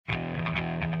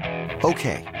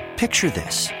Okay, picture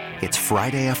this. It's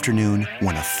Friday afternoon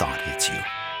when a thought hits you.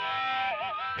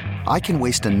 I can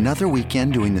waste another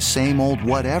weekend doing the same old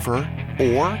whatever,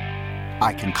 or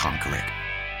I can conquer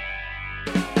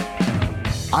it.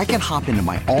 I can hop into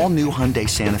my all-new Hyundai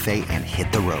Santa Fe and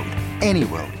hit the road. Any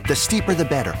road. The steeper, the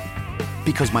better.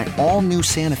 Because my all-new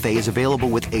Santa Fe is available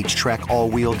with H-Track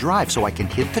all-wheel drive, so I can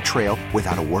hit the trail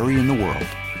without a worry in the world.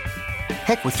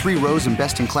 Heck, with 3 rows and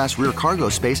best-in-class rear cargo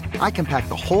space, I can pack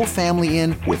the whole family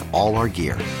in with all our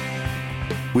gear.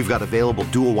 We've got available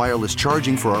dual wireless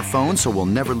charging for our phones, so we'll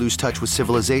never lose touch with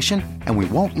civilization, and we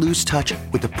won't lose touch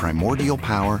with the primordial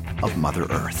power of Mother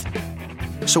Earth.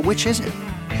 So which is it?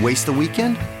 Waste the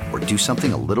weekend or do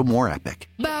something a little more epic?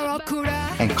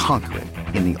 And conquer it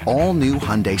in the all-new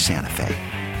Hyundai Santa Fe.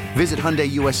 Visit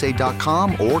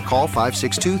HyundaiUSA.com or call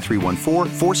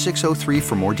 562-314-4603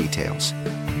 for more details.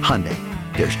 Hyundai,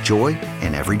 there's joy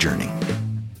in every journey.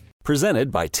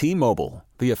 Presented by T-Mobile,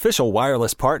 the official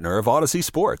wireless partner of Odyssey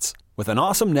Sports. With an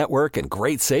awesome network and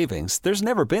great savings, there's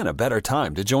never been a better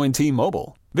time to join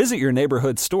T-Mobile. Visit your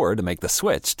neighborhood store to make the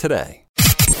switch today.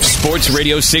 Sports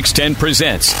Radio 610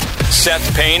 presents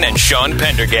Seth Payne and Sean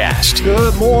Pendergast.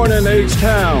 Good morning,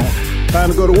 H-Town. Time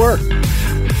to go to work.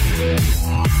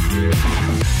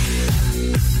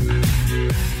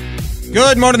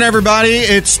 Good morning, everybody.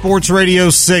 It's Sports Radio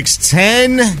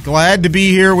 610. Glad to be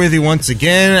here with you once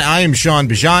again. I am Sean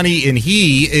Bajani, and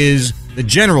he is the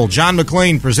General, John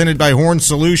McClain, presented by Horn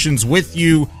Solutions, with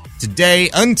you today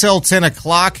until 10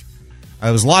 o'clock.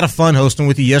 It was a lot of fun hosting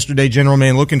with you yesterday, General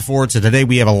Man. Looking forward to today.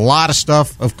 We have a lot of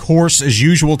stuff, of course, as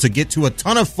usual, to get to. A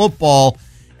ton of football,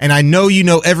 and I know you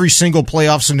know every single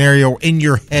playoff scenario in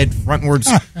your head, frontwards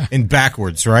and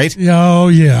backwards, right? Oh,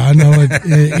 yeah, I know it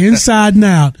inside and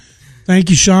out.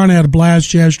 Thank you, Sean. I had a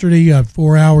blast yesterday.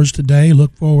 4 hours today.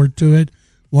 Look forward to it.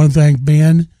 Want to thank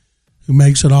Ben, who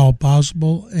makes it all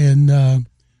possible, and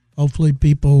hopefully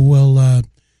people will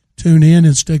tune in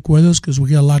and stick with us because we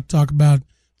got a lot to talk about.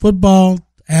 Football,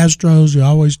 Astros, we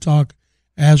always talk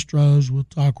Astros, we'll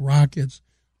talk Rockets.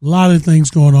 A lot of things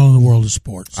going on in the world of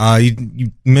sports.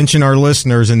 You mentioned our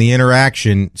listeners and the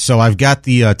interaction, so I've got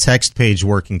the text page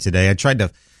working today. I tried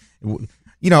to,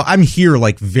 I'm here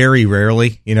like very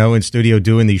rarely, in studio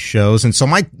doing these shows, and so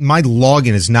my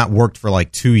login has not worked for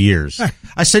like 2 years.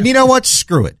 I said, you know what,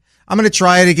 screw it. I'm going to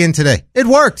try it again today. It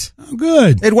worked. Oh,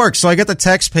 good. It worked. So I got the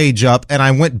text page up, and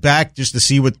I went back just to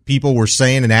see what people were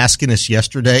saying and asking us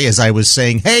yesterday as I was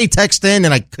saying, hey, text in,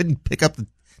 and I couldn't pick up the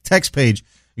text page.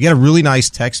 We got a really nice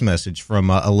text message from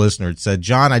a listener. It said,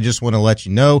 John, I just want to let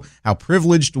you know how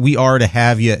privileged we are to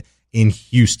have you in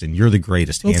Houston. You're the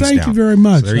greatest, hands down. Well, thank you very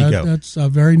much. So there you go. That's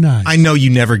very nice. I know you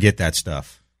never get that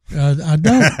stuff. I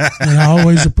don't, and I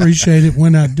always appreciate it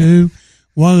when I do.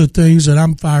 One of the things that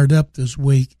I'm fired up this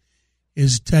week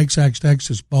is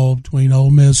Texas Bowl between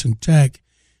Ole Miss and Tech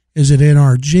is at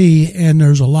NRG, and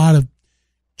there's a lot of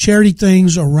charity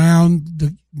things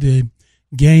around the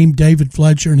game. David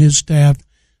Fletcher and his staff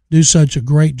do such a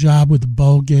great job with the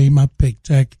bowl game. I picked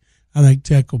Tech. I think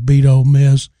Tech will beat Ole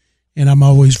Miss, and I'm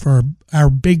always for our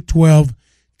Big 12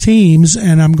 teams,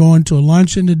 and I'm going to a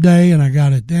luncheon today, and I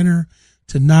got a dinner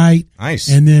tonight. Nice.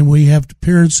 And then we have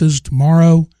appearances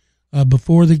tomorrow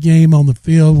before the game on the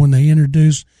field when they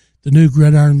introduce the new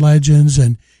Gridiron Legends,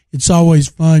 and it's always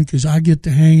fun because I get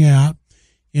to hang out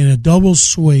in a double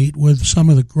suite with some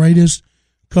of the greatest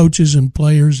coaches and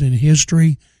players in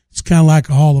history. It's kind of like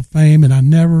a Hall of Fame, and I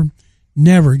never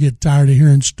get tired of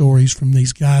hearing stories from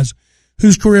these guys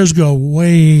whose careers go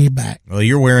way back. Well,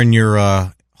 you're wearing your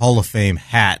Hall of Fame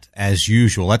hat as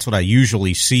usual. That's what I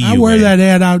usually see you I wear in. that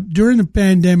hat out. During the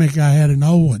pandemic, I had an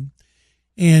old one,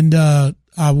 and I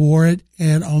wore it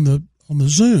and on the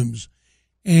Zooms.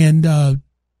 And one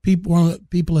of the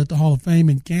people at the Hall of Fame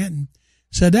in Canton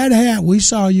said, that hat, we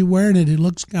saw you wearing it. It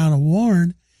looks kind of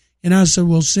worn. And I said,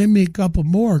 well, send me a couple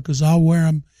more because I'll wear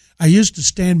them. I used to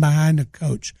stand behind a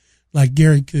coach like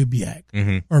Gary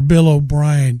Kubiak or Bill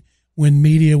O'Brien when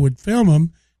media would film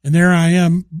them. And there I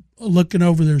am looking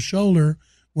over their shoulder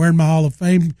wearing my Hall of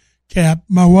Fame cap.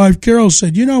 My wife, Carol,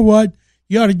 said, you know what?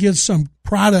 You ought to get some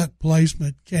product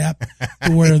placement cap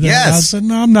to wear that. Yes. I said,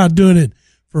 no, I'm not doing it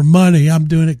for money. I'm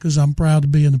doing it because I'm proud to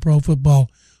be in the Pro Football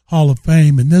Hall of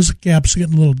Fame. And this cap's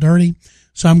getting a little dirty,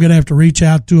 so I'm going to have to reach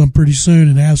out to them pretty soon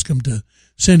and ask them to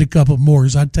send a couple more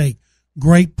because I take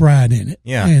great pride in it.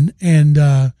 Yeah.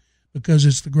 And because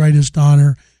it's the greatest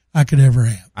honor I could ever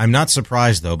have. I'm not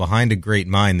surprised, though. Behind a great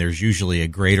mind, there's usually a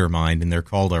greater mind, and they're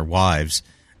called our wives.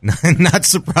 Not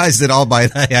surprised at all by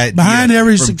that. Behind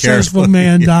every successful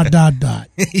man, ... Yeah,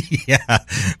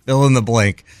 fill in the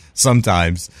blank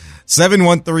sometimes.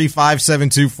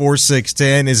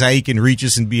 713-572-4610 is how you can reach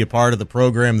us and be a part of the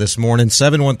program this morning.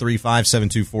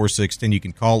 713-572-4610. You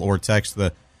can call or text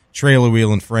the Trailer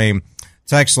Wheel and Frame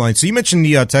text line. So you mentioned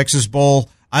the Texas Bowl.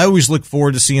 I always look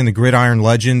forward to seeing the Gridiron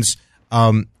Legends.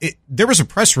 There was a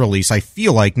press release, I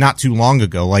feel like, not too long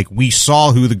ago. Like, we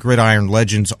saw who the Gridiron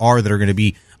Legends are that are going to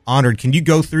be honored. Can you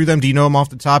go through them? Do you know them off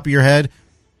the top of your head?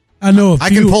 I know a few. I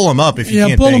can pull them up if you can't.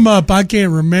 Yeah, pull them up. I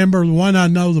can't remember. The one I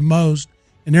know the most,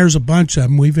 and there's a bunch of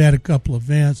them. We've had a couple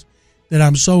events that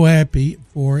I'm so happy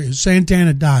for, is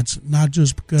Santana Dotson. Not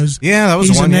just because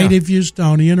he's a native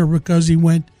Houstonian or because he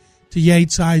went to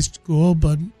Yates High School,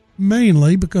 but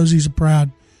mainly because he's a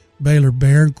proud Baylor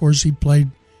Bear. Of course, he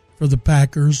played for the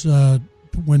Packers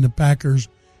when the Packers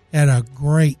had a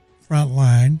great front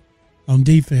line on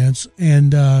defense,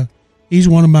 and he's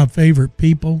one of my favorite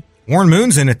people. Warren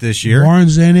Moon's in it this year.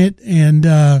 Warren's in it, and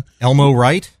Elmo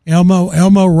Wright.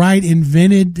 Elmo Wright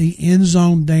invented the end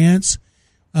zone dance.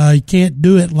 He can't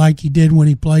do it like he did when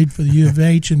he played for the U of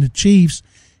H and the Chiefs.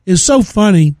 It's so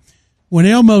funny when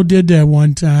Elmo did that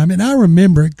one time, and I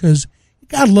remember it because it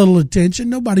got a little attention.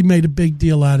 Nobody made a big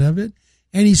deal out of it,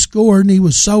 and he scored, and he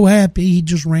was so happy he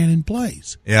just ran in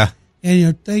place. Yeah. And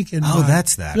you're thinking,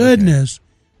 that's that. Goodness,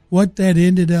 what that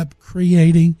ended up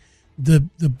creating. The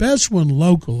best one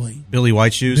locally, Billy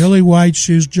White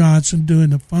Shoes Johnson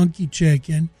doing the Funky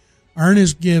Chicken,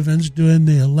 Ernest Givens doing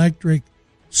the electric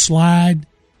slide,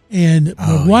 and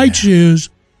White Shoes,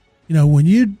 you know, when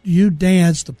you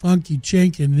dance the Funky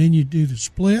Chicken and then you do the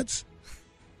splits,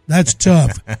 that's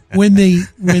tough. when the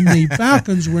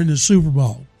Falcons were in the Super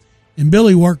Bowl, and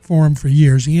Billy worked for him for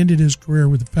years, he ended his career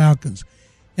with the Falcons,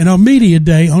 and on media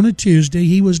day on a Tuesday,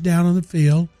 he was down on the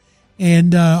field.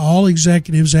 And all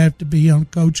executives have to be on,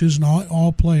 coaches and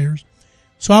all players.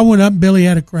 So I went up, and Billy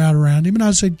had a crowd around him, and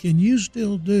I said, can you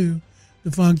still do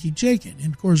the Funky Chicken?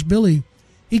 And, of course, Billy,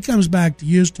 he comes back to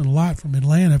Houston a lot from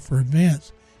Atlanta for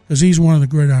events because he's one of the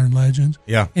Gridiron Legends.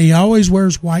 Yeah. And he always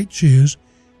wears white shoes,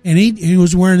 and he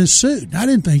was wearing a suit. I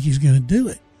didn't think he was going to do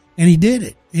it, and he did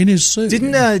it in his suit. Did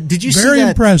you see that? Very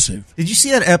impressive. Did you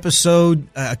see that episode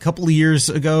a couple of years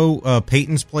ago,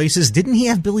 Peyton's Places? Didn't he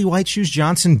have Billy White Shoes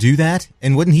Johnson do that?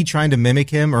 And wasn't he trying to mimic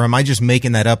him, or am I just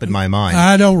making that up in my mind?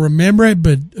 I don't remember it,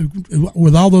 but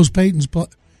with all those Peyton's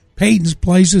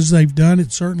Places they've done,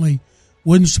 it certainly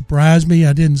wouldn't surprise me.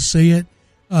 I didn't see it.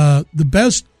 The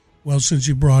best, well, since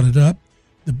you brought it up,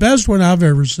 the best one I've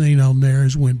ever seen on there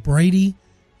is when Brady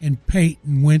and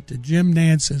Peyton went to Jim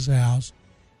Nance's house,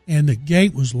 and the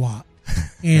gate was locked,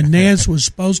 and Nance was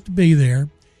supposed to be there,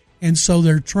 and so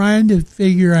they're trying to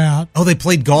figure out. Oh, they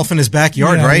played golf in his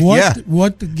backyard, right?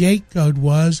 What the gate code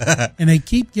was, and they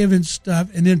keep giving stuff,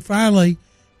 and then finally,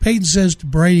 Peyton says to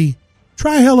Brady,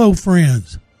 "Try Hello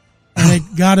Friends," and it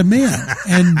got him in,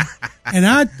 and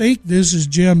I think this is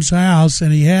Jim's house,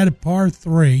 and he had a par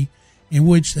 3 in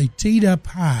which they teed up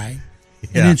high,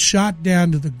 and it shot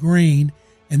down to the green.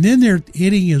 And then they're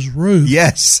hitting his roof.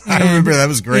 Yes, I remember that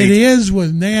was great. It ends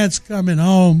with Nance coming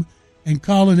home and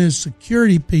calling his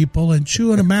security people and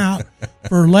chewing them out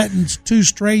for letting 2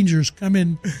 strangers come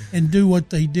in and do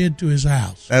what they did to his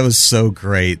house. That was so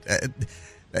great.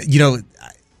 You know,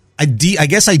 I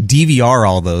guess I DVR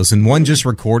all those, and one just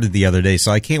recorded the other day,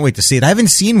 so I can't wait to see it. I haven't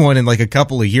seen one in like a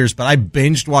couple of years, but I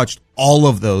binge watched all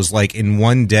of those like in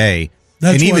one day.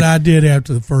 That's what I did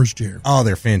after the first year. Oh,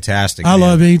 they're fantastic. I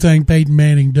love anything Peyton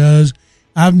Manning does.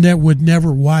 I would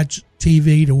never watch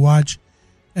TV to watch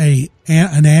an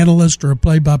analyst or a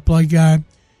play-by-play guy,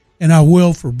 and I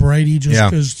will for Brady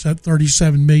just because at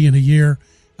 $37 million a year,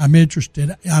 I'm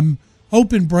interested. I'm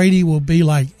hoping Brady will be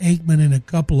like Aikman and a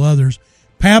couple others,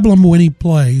 pablum when he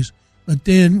plays, but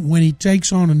then when he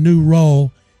takes on a new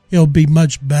role, he'll be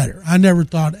much better. I never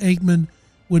thought Aikman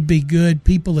would be good.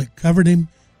 People that covered him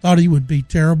thought he would be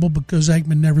terrible because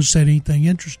Aikman never said anything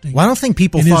interesting. Well, I don't think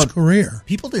people in thought his career.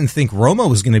 People didn't think Romo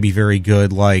was going to be very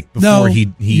good. Like before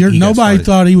nobody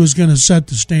thought he was going to set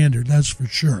the standard. That's for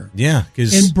sure. Yeah,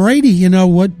 and Brady, you know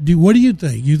what do you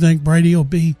think? You think Brady will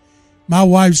be? My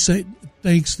wife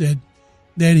thinks that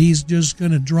he's just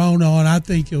going to drone on. I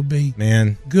think he'll be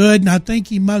good, and I think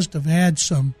he must have had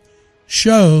some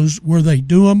shows where they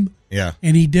do him. Yeah,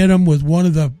 and he did them with one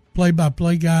of the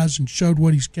play-by-play guys and showed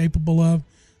what he's capable of.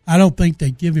 I don't think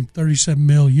they give him $37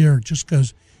 million a year just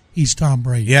because he's Tom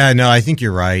Brady. Yeah, no, I think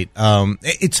you're right.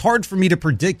 It's hard for me to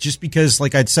predict just because,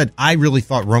 like I'd said, I really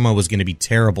thought Romo was going to be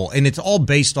terrible, and it's all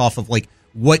based off of like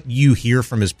what you hear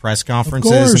from his press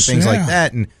conferences and things like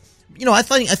that. And you know, I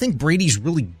think Brady's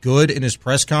really good in his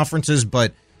press conferences,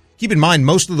 but keep in mind,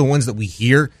 most of the ones that we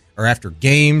hear are after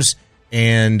games,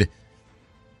 and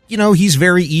he's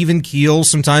very even keel.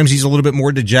 Sometimes he's a little bit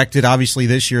more dejected, obviously,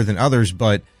 this year than others,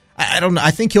 but I don't know. I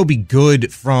think he'll be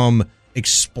good from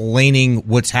explaining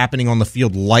what's happening on the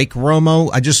field like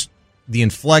Romo. The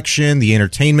inflection, the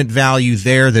entertainment value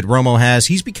there that Romo has,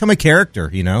 he's become a character,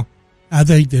 I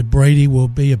think that Brady will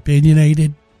be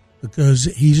opinionated because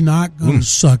he's not going to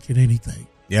suck at anything.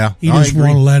 Yeah, he just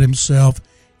want to let himself.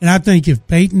 And I think if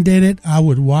Peyton did it, I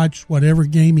would watch whatever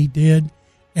game he did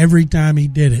every time he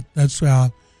did it. That's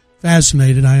how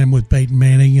fascinated I am with Peyton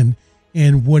Manning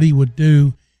and what he would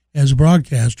do as a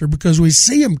broadcaster, because we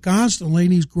see him constantly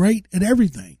and he's great at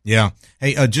everything. Yeah.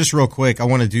 Hey, just real quick, I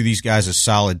want to do these guys a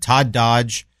solid. Todd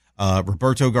Dodge,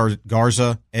 Roberto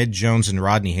Garza, Ed Jones, and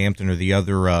Rodney Hampton are the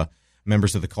other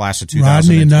members of the class of 2022.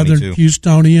 Rodney, another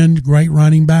Houstonian, great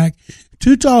running back.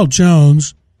 Too Tall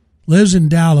Jones lives in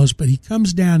Dallas, but he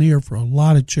comes down here for a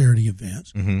lot of charity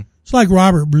events. Mm-hmm. It's like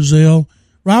Robert Brazile.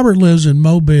 Robert lives in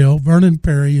Mobile. Vernon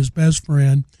Perry, his best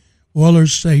friend,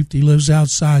 Oilers safety, lives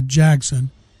outside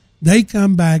Jackson. They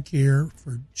come back here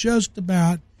for just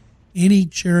about any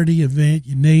charity event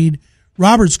you need.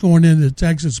 Robert's going into the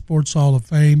Texas Sports Hall of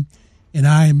Fame, and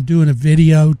I am doing a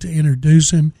video to introduce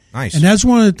him. Nice. And that's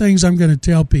one of the things I'm going to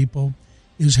tell people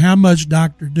is how much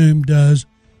Dr. Doom does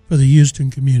for the Houston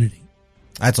community.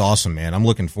 That's awesome, man. I'm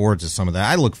looking forward to some of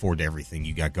that. I look forward to everything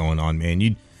you got going on, man.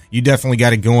 You definitely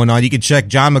got it going on. You can check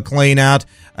John McClain out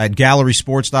at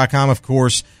GallerySports.com, of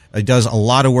course. He does a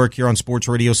lot of work here on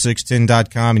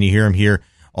SportsRadio610.com, and you hear him here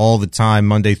all the time,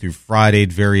 Monday through Friday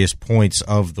at various points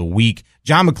of the week.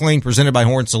 John McClain, presented by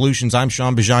Horn Solutions. I'm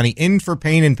Sean Bajani, in for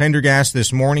Payne and Pendergast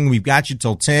this morning. We've got you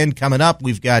till 10. Coming up,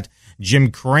 we've got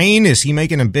Jim Crane. Is he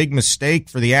making a big mistake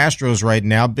for the Astros right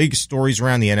now? Big stories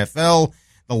around the NFL.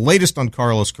 The latest on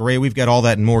Carlos Correa. We've got all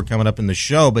that and more coming up in the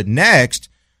show. But next,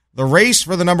 the race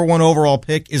for the number one overall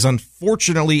pick is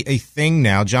unfortunately a thing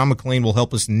now. John McClain will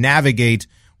help us navigate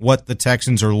what the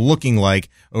Texans are looking like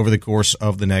over the course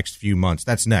of the next few months.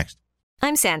 That's next.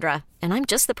 I'm Sandra, and I'm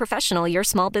just the professional your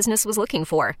small business was looking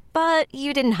for. But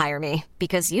you didn't hire me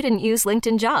because you didn't use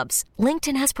LinkedIn Jobs.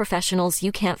 LinkedIn has professionals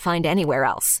you can't find anywhere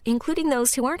else, including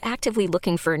those who aren't actively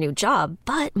looking for a new job,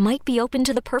 but might be open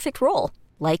to the perfect role,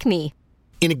 like me.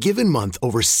 In a given month,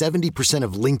 over 70%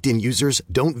 of LinkedIn users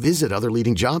don't visit other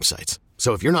leading job sites.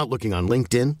 So if you're not looking on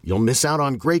LinkedIn, you'll miss out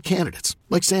on great candidates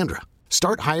like Sandra.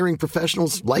 Start hiring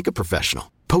professionals like a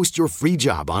professional. Post your free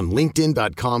job on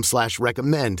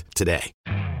linkedin.com/recommend today.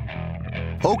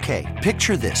 Okay,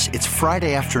 picture this. It's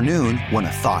Friday afternoon when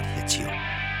a thought hits you.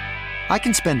 I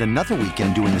can spend another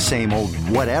weekend doing the same old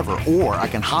whatever, or I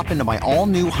can hop into my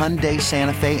all-new Hyundai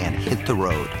Santa Fe and hit the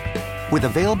road. With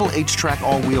available H-Track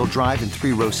all-wheel drive and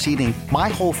 3-row seating, my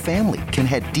whole family can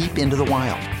head deep into the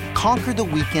wild. Conquer the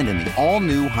weekend in the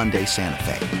all-new Hyundai Santa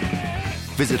Fe.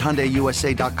 Visit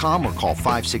HyundaiUSA.com or call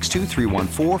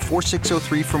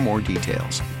 562-314-4603 for more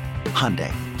details.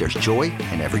 Hyundai, there's joy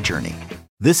in every journey.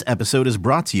 This episode is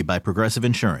brought to you by Progressive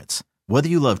Insurance. Whether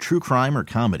you love true crime or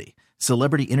comedy,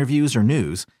 celebrity interviews or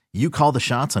news, you call the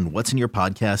shots on what's in your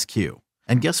podcast queue.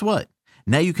 And guess what?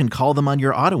 Now you can call them on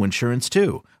your auto insurance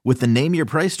too with the Name Your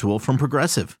Price tool from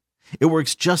Progressive. It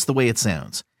works just the way it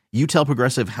sounds. You tell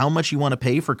Progressive how much you want to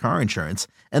pay for car insurance,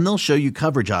 and they'll show you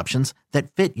coverage options that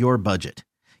fit your budget.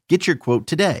 Get your quote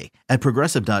today at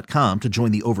Progressive.com to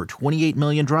join the over 28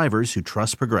 million drivers who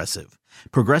trust Progressive.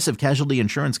 Progressive Casualty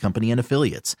Insurance Company and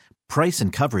Affiliates. Price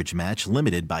and coverage match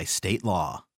limited by state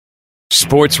law.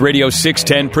 Sports Radio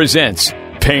 610 presents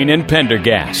Payne and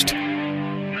Pendergast.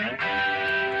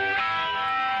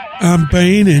 I'm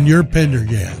Payne and you're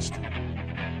Pendergast.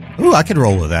 Ooh, I could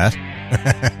roll with that.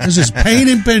 This is Payne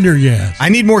and Pendergast. I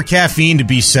need more caffeine to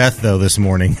be Seth, though, this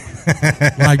morning.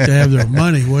 Like to have their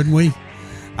money, wouldn't we?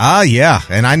 Yeah,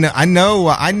 and I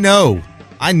know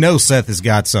Seth has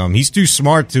got some. He's too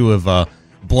smart to have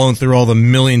blown through all the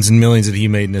millions and millions that he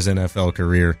made in his NFL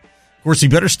career. Of course, he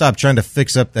better stop trying to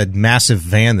fix up that massive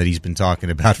van that he's been talking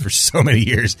about for so many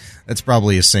years. That's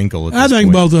probably a single at this point. I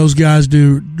think both those guys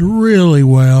do really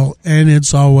well, and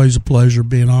it's always a pleasure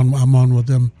being on. I'm on with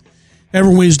them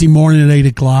every Wednesday morning at 8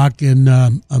 o'clock, and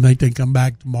I think they come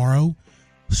back tomorrow.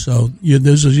 So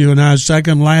this is you and I's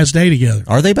second last day together.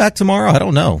 Are they back tomorrow? I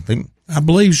don't know. I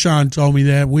believe Sean told me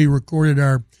that. We recorded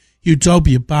our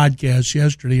Utopia podcast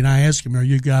yesterday, and I asked him, are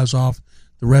you guys off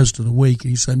the rest of the week?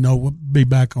 And he said, no, we'll be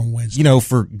back on Wednesday. You know,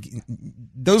 for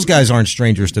those guys aren't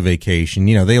strangers to vacation.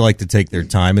 You know, they like to take their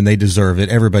time, and they deserve it.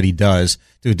 Everybody does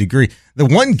to a degree. The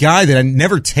one guy that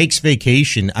never takes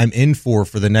vacation, I'm in for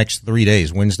the next 3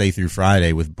 days, Wednesday through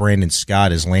Friday, with Brandon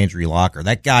Scott as Landry Locker.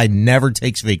 That guy never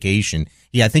takes vacation.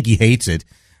 Yeah, I think he hates it.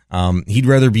 He'd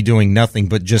rather be doing nothing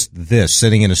but just this,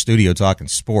 sitting in a studio talking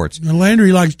sports. Now,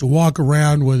 Landry likes to walk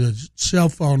around with a cell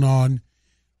phone on,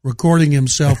 recording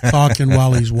himself talking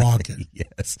while he's walking.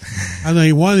 Yes. I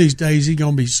think one of these days he's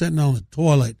going to be sitting on the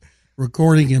toilet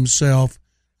recording himself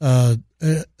because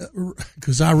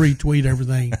I retweet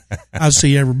everything I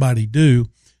see everybody do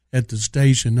at the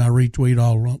station. I retweet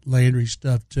all Landry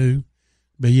stuff too.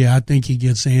 But, yeah, I think he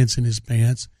gets ants in his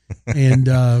pants,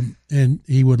 and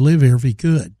he would live here if he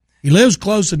could. He lives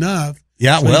close enough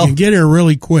so he can get here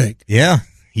really quick. Yeah,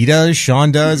 he does.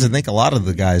 Sean does. I think a lot of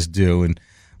the guys do, and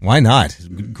why not?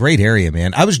 Great area,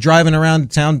 man. I was driving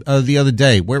around town the other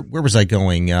day. Where was I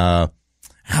going? I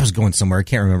was going somewhere. I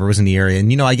can't remember. It was in the area.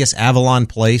 And, I guess Avalon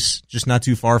Place, just not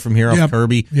too far from here off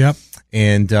Kirby. Yep.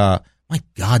 And my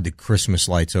God, the Christmas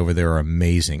lights over there are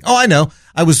amazing. Oh, I know.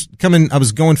 I was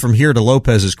going from here to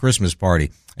Lopez's Christmas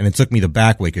party, and it took me the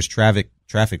back way because traffic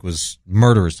was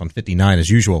murderous on 59 as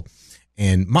usual.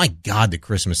 And my God, the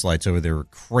Christmas lights over there were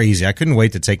crazy. I couldn't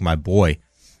wait to take my boy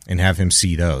and have him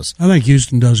see those. I think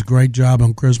Houston does a great job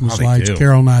on Christmas lights. Do.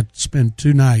 Carol and I spent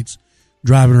 2 nights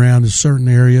driving around to certain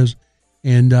areas,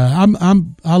 and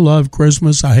I love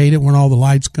Christmas. I hate it when all the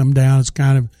lights come down. It's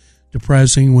kind of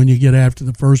depressing when you get after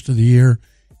the first of the year,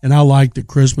 and I like that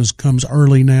Christmas comes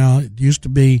early now. It used to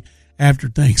be after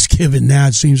Thanksgiving. Now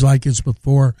it seems like it's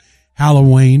before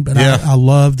Halloween, but yeah. I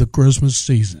love the Christmas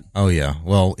season. Oh, yeah.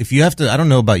 Well, if you have to, I don't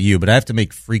know about you, but I have to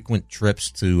make frequent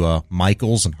trips to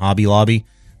Michael's and Hobby Lobby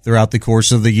throughout the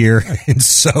course of the year. And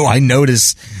so I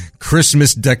notice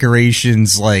Christmas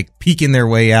decorations like peeking their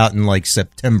way out in like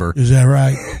September. Is that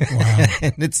right? Wow.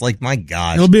 And it's like, my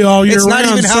gosh. It'll be all year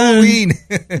round. It's not even soon.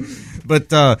 Halloween.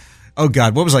 But, oh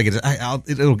God, what was I going to,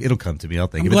 it'll come to me. I'll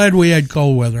think I'm of it. glad we had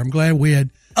cold weather. I'm glad we had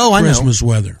Christmas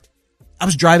weather. I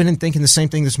was driving and thinking the same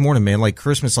thing this morning, man. Like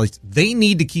Christmas lights, they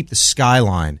need to keep the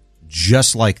skyline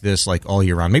just like this, like all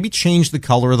year round. Maybe change the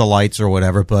color of the lights or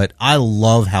whatever, but I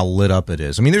love how lit up it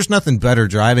is. I mean, there's nothing better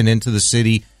driving into the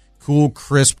city, cool,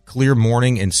 crisp, clear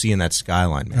morning, and seeing that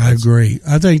skyline, man. I agree.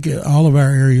 I think all of our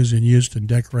areas in Houston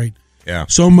decorate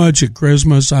so much at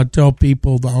Christmas. I tell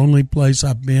people the only place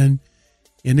I've been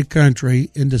in the country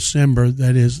in December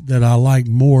that I like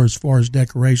more as far as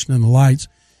decoration and the lights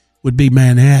would be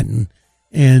Manhattan.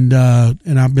 And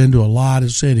I've been to a lot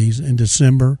of cities in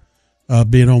December,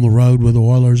 being on the road with the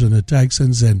Oilers and the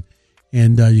Texans, and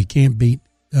you can't beat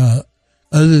other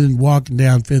than walking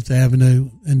down Fifth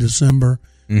Avenue in December.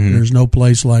 Mm-hmm. There's no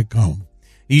place like home.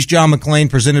 He's John McClain,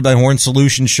 presented by Horn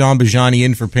Solutions. Sean Bajani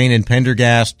in for Payne and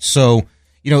Pendergast. So,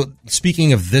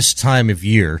 speaking of this time of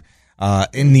year,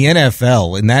 in the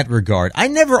NFL, in that regard, I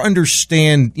never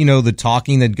understand, the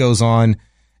talking that goes on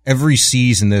every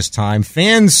season this time.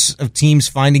 Fans of teams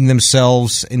finding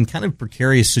themselves in kind of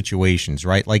precarious situations,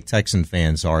 right? Like Texan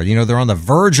fans are. They're on the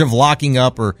verge of locking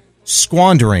up or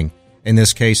squandering, in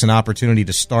this case, an opportunity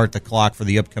to start the clock for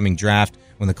the upcoming draft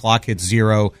when the clock hits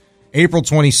 0. April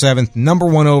 27th, number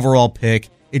 1 overall pick.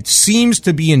 It seems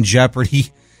to be in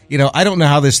jeopardy. I don't know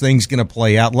how this thing's going to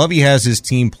play out. Lovey has his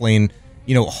team playing,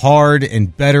 hard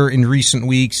and better in recent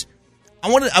weeks.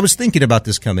 I was thinking about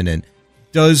this coming in.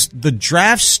 Does the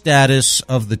draft status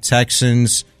of the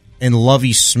Texans and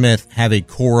Lovie Smith have a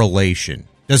correlation?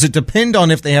 Does it depend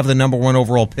on if they have the number 1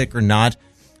 overall pick or not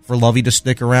for Lovie to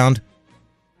stick around?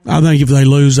 I think if they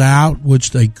lose out,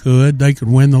 which they could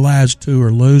win the last 2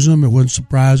 or lose them. It wouldn't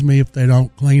surprise me if they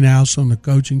don't clean house on the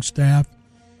coaching staff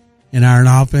and are an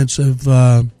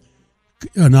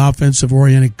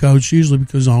offensive-oriented coach, usually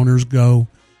because owners go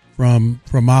from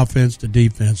offense to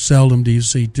defense. Seldom do you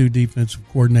see 2 defensive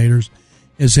coordinators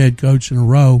as head coach in a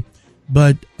row.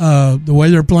 But the way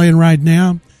they're playing right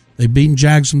now, they've beaten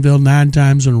Jacksonville 9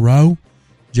 times in a row.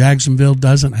 Jacksonville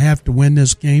doesn't have to win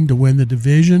this game to win the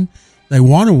division. They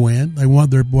want to win. They've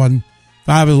won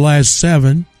 5 of the last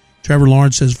 7. Trevor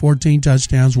Lawrence has 14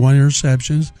 touchdowns, 1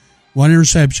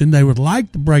 interception. They would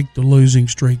like to break the losing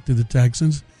streak to the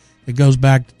Texans. It goes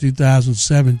back to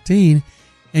 2017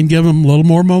 and give them a little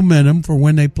more momentum for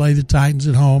when they play the Titans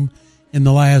at home in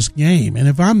the last game. And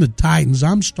if I'm the Titans,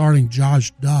 I'm starting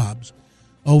Josh Dobbs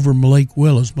over Malik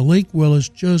Willis. Malik Willis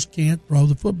just can't throw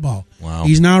the football. Wow.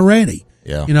 He's not ready.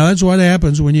 Yeah. That's what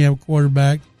happens when you have a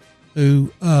quarterback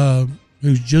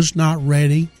who's just not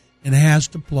ready and has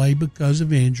to play because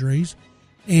of injuries.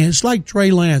 And it's like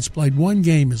Trey Lance played 1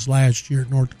 game his last year at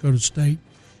North Dakota State.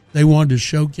 They wanted to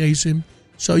showcase him.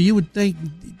 So you would think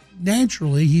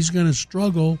naturally he's going to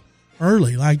struggle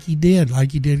early like he did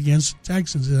against the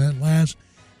Texans in that last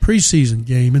preseason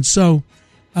game. And so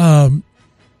I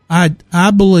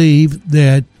believe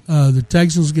that the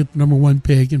Texans get the number 1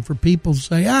 pick, and for people to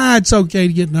say, it's okay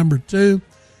to get number 2,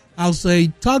 I'll say,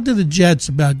 talk to the Jets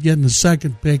about getting the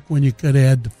second pick when you could have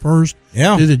had the first.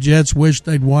 Yeah. Do the Jets wish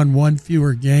they'd won one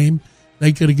fewer game?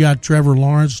 They could have got Trevor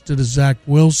Lawrence instead of Zach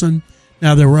Wilson.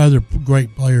 Now, there were other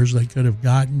great players they could have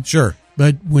gotten. Sure.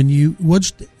 But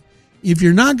if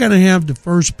you're not going to have the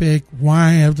first pick,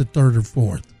 why have the third or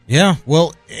fourth? Yeah,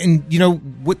 well, and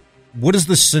what does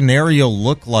the scenario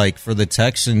look like for the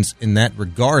Texans in that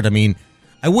regard? I mean,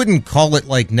 I wouldn't call it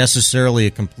like necessarily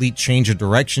a complete change of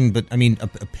direction, but I mean a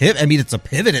pivot. I mean, it's a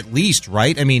pivot at least,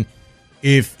 right? I mean,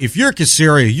 if you're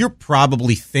Caserio, you're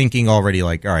probably thinking already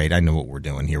like, all right, I know what we're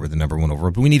doing here with the number one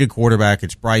overall, but we need a quarterback.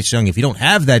 It's Bryce Young. If you don't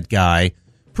have that guy,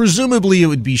 presumably it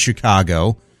would be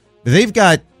Chicago. But they've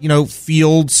got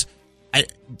Fields. I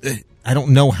don't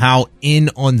know how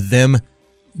in on them.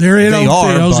 They're in on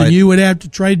Fields, and you would have to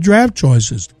trade draft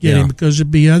choices to get him because there'd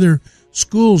be other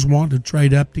schools wanting to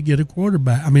trade up to get a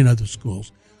quarterback. I mean, other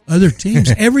schools, other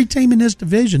teams. Every team in this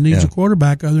division needs a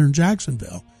quarterback other than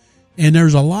Jacksonville. And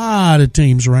there's a lot of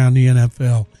teams around the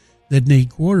NFL that need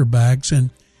quarterbacks. And,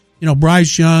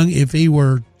 Bryce Young, if he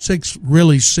were 6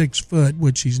 foot,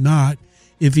 which he's not,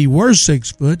 if he were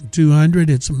 6 foot and 200,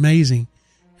 it's amazing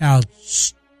how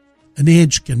an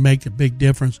inch can make a big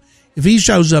difference. If he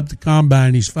shows up the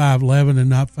combine, he's 5'11" and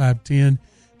not 5'10",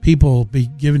 people will be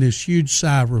giving this huge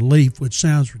sigh of relief, which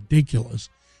sounds ridiculous.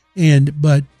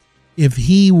 But if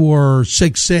he were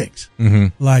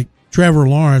 6'6", like Trevor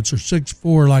Lawrence, or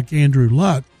 6'4", like Andrew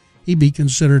Luck, he'd be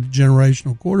considered a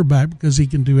generational quarterback because he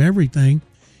can do everything.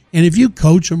 And if you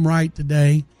coach him right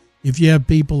today, if you have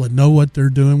people that know what they're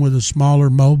doing with a smaller,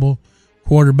 mobile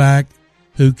quarterback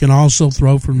who can also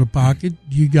throw from the pocket,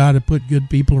 you got to put good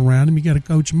people around him. You got to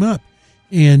coach him up.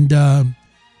 And,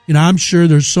 I'm sure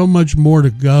there's so much more to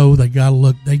go. They got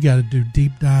to do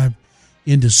deep dive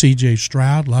into C.J.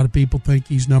 Stroud. A lot of people think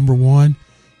he's number one.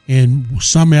 And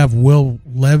some have Will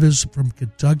Levis from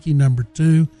Kentucky, number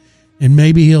 2. And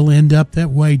maybe he'll end up that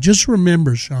way. Just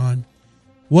remember, Sean,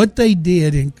 what they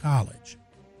did in college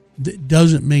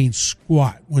doesn't mean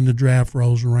squat when the draft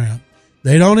rolls around.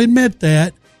 They don't admit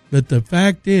that, but the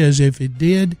fact is, if it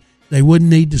did, they wouldn't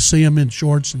need to see him in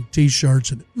shorts and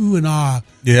T-shirts and ooh and ah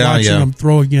watching them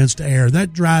throw against the air.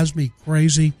 That drives me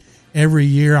crazy every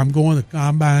year. I'm going to the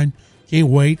Combine. Can't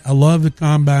wait. I love the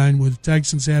Combine with the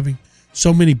Texans having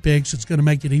so many picks. It's going to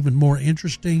make it even more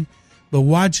interesting. But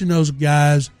watching those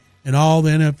guys and all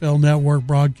the NFL Network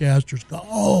broadcasters go,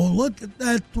 oh, look at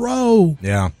that throw.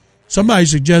 Yeah. Somebody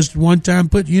suggested one time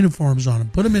put uniforms on them.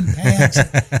 Put them in pads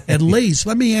at least.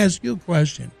 Let me ask you a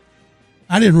question.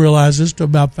 I didn't realize this till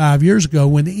about 5 years ago.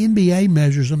 When the NBA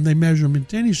measures them, they measure them in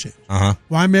tennis shoes.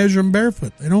 Why measure them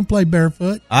barefoot? They don't play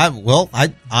barefoot.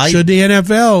 Should the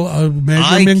NFL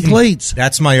measure them in cleats?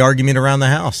 That's my argument around the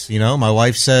house. My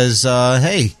wife says,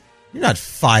 hey, you're not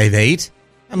 5'8".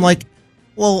 I'm like,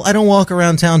 well, I don't walk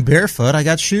around town barefoot. I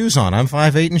got shoes on. I'm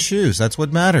 5'8" in shoes. That's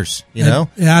what matters, know?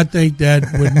 I think that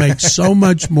would make so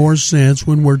much more sense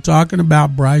when we're talking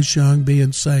about Bryce Young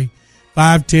being, say,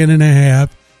 5'10" and a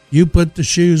half. You put the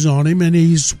shoes on him, and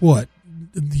he's what?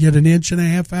 Get an inch and a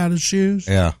half out of shoes?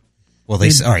 Yeah. Well,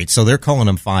 all right, so they're calling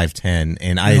him 5'10",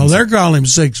 and they're calling him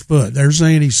 6 foot. They're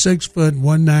saying he's 6 foot and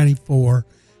 194,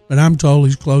 but I'm told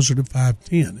he's closer to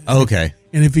 5'10". Okay.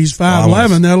 And if he's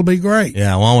 5'11", that'll be great.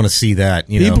 Yeah, well, I want to see that.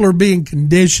 People are being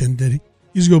conditioned that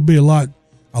he's going to be a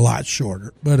lot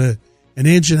shorter, but an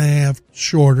inch and a half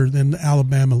shorter than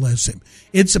Alabama lets him.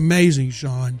 It's amazing,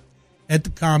 Sean, at the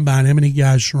Combine how many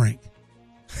guys shrink.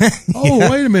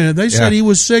 Wait a minute. They said he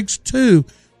was 6'2".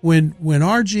 When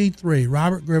RG3,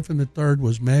 Robert Griffin III,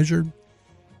 was measured,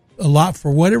 a lot,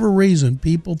 for whatever reason,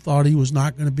 people thought he was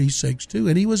not going to be 6'2",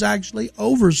 and he was actually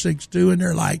over 6'2", and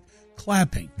they're like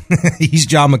clapping. He's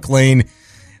John McClain.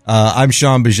 I'm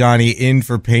Sean Bajani, in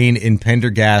for Payne in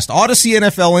Pendergast. Odyssey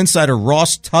NFL insider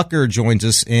Ross Tucker joins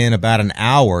us in about an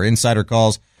hour. Insider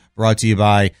Calls brought to you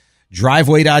by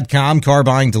Driveway.com. Car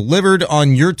buying delivered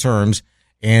on your terms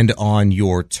and on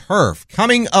your turf.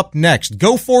 Coming up next,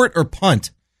 go for it or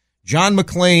punt. John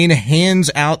McClain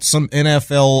hands out some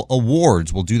NFL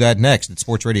awards. We'll do that next at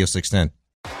Sports Radio 610.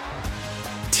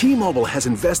 T-Mobile has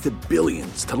invested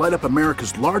billions to light up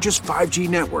America's largest 5G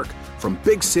network, from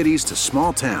big cities to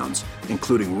small towns,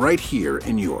 including right here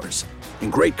in yours.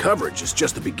 And great coverage is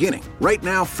just the beginning. Right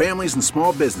now, families and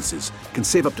small businesses can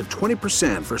save up to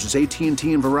 20% versus AT&T and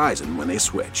Verizon when they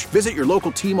switch. Visit your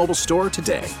local T-Mobile store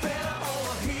today.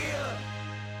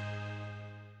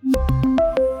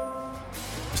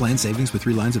 Plan savings with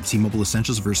 3 lines of T-Mobile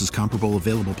Essentials versus comparable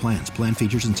available plans. Plan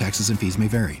features and taxes and fees may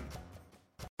vary.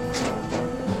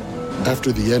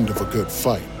 After the end of a good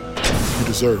fight, you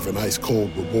deserve an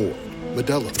ice-cold reward.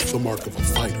 Modelo is the mark of a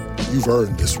fighter. You've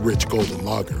earned this rich golden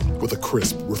lager with a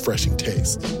crisp, refreshing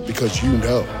taste. Because you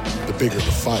know, the bigger the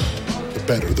fight, the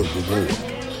better the reward.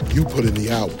 You put in the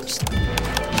hours,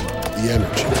 the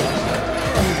energy,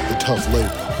 the tough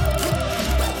labor.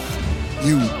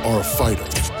 You are a fighter,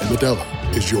 and Modelo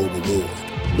is your reward.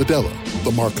 Modelo,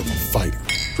 the mark of a fighter.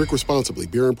 Drink responsibly.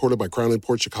 Beer imported by Crown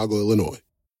Imports, Chicago, Illinois.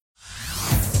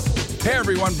 Hey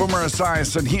everyone, Boomer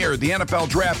Esiason here. The NFL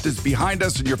Draft is behind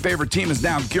us and your favorite team is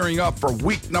now gearing up for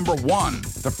week number 1.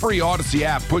 The free Odyssey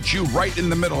app puts you right in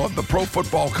the middle of the pro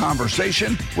football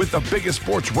conversation with the biggest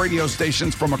sports radio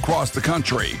stations from across the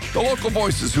country. The local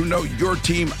voices who know your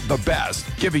team the best,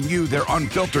 giving you their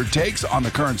unfiltered takes on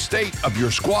the current state of your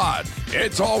squad.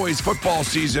 It's always football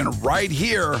season right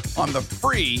here on the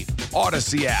free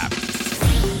Odyssey app.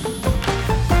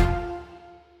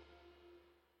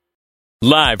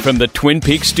 Live from the Twin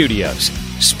Peaks studios,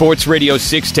 Sports Radio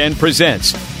 610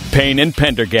 presents Payne and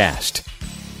Pendergast.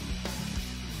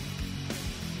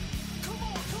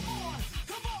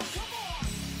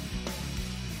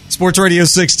 Sports Radio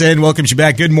 610 welcomes you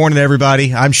back. Good morning,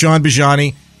 everybody. I'm Sean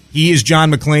Bajani. He is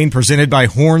John McClain, presented by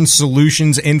Horn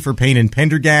Solutions, in for Payne and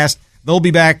Pendergast. They'll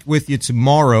be back with you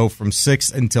tomorrow from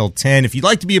 6 until 10. If you'd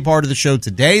like to be a part of the show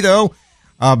today, though,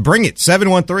 bring it,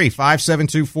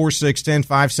 713-572-4610,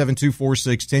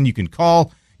 572-4610. You can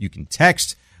call, you can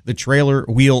text the Trailer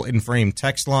Wheel and Frame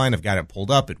text line. I've got it pulled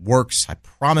up. It works, I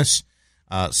promise.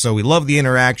 So we love the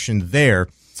interaction there.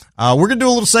 We're going to do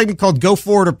a little segment called Go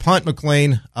For It or Punt,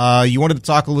 McClain. You wanted to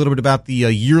talk a little bit about the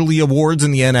yearly awards in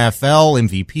the NFL,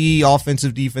 MVP,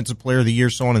 Offensive, Defensive Player of the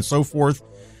Year, so on and so forth.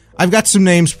 I've got some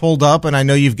names pulled up, and I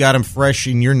know you've got them fresh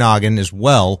in your noggin as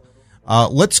well.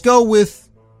 Let's go with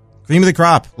cream of the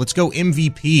crop. Let's go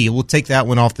MVP. We'll take that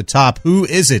one off the top. Who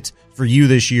is it for you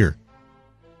this year?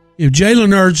 If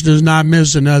Jalen Hurts does not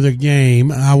miss another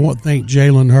game, I won't think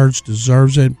Jalen Hurts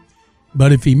deserves it.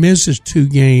 But if he misses 2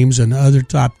 games and other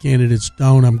top candidates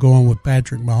don't, I'm going with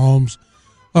Patrick Mahomes.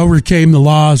 Overcame the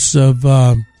loss of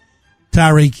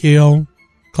Tyreek Hill,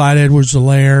 Clyde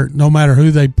Edwards-Helaire. No matter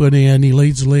who they put in, he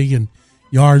leads the league in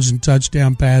yards and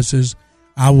touchdown passes.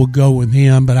 I will go with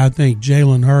him, but I think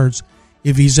Jalen Hurts,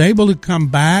 if he's able to come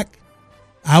back,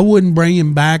 I wouldn't bring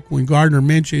him back when Gardner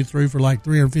Minshew threw for like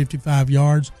 355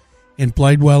 yards and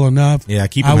played well enough. Yeah,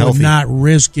 keep him healthy. I would healthy. not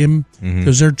risk him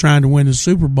because they're trying to win the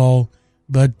Super Bowl.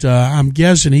 But I'm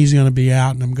guessing he's going to be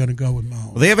out, and I'm going to go with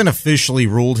Mahomes. Well, they haven't officially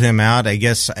ruled him out. I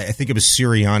think it was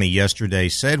Sirianni yesterday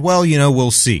said, well, we'll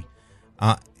see.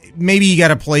 Maybe you got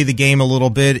to play the game a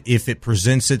little bit if it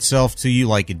presents itself to you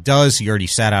like it does. He already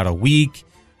sat out a week.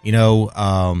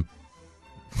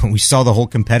 We saw the whole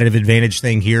competitive advantage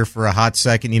thing here for a hot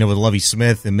second, with Lovie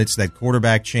Smith amidst that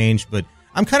quarterback change. But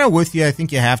I'm kind of with you. I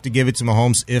think you have to give it to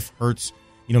Mahomes if Hurts,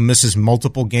 misses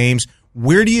multiple games.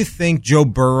 Where do you think Joe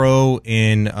Burrow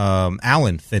and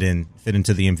Allen fit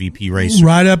into the MVP race?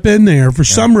 Right up in there. For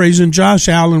some reason, Josh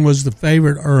Allen was the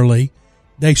favorite early.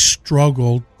 They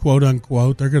struggled, quote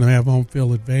unquote. They're going to have home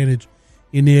field advantage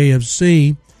in the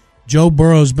AFC. Joe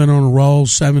Burrow's been on a roll,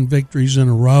 7 victories in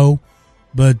a row.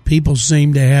 But people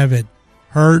seem to have it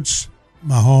Hurts,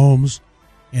 Mahomes,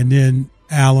 and then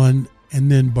Allen,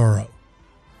 and then Burrow.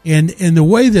 And the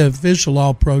way the official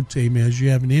All-Pro team is,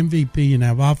 you have an MVP and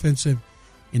have offensive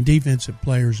and defensive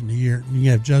players in the year. And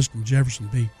you have Justin Jefferson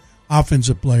be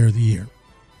Offensive Player of the Year.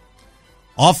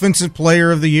 Offensive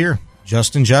Player of the Year,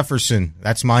 Justin Jefferson.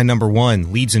 That's my number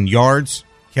 1. Leads in yards,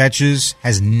 catches,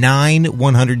 has 9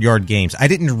 100-yard games. I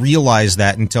didn't realize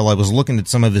that until I was looking at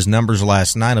some of his numbers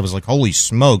last night. I was like, holy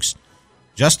smokes.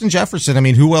 Justin Jefferson,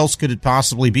 who else could it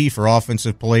possibly be for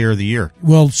Offensive Player of the Year?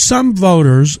 Well, some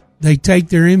voters, they take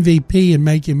their MVP and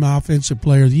make him Offensive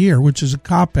Player of the Year, which is a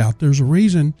cop-out. There's a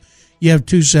reason you have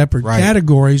 2 separate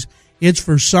categories. It's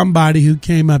for somebody who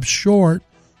came up short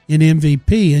in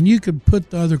MVP, and you could put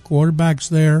the other quarterbacks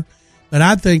there, but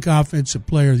I think Offensive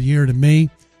Player of the Year to me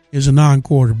is a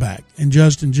non-quarterback, and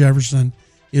Justin Jefferson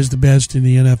is the best in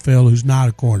the NFL who's not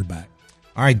a quarterback.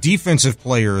 All right, Defensive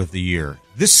Player of the Year.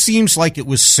 This seems like it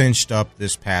was cinched up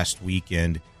this past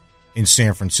weekend in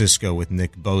San Francisco with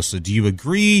Nick Bosa. Do you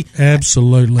agree?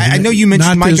 Absolutely. I know you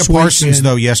mentioned Micah Parsons,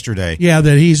 though, yesterday. Yeah,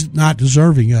 that he's not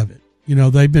deserving of it.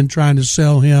 They've been trying to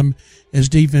sell him as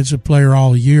Defensive Player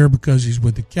all year because he's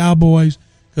with the Cowboys,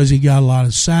 because he got a lot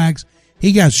of sacks.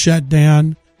 He got shut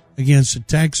down against the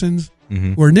Texans.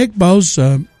 Where Nick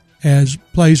Bosa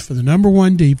plays for the number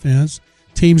 1 defense.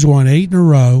 Teams won 8 in a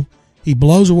row. He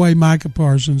blows away Micah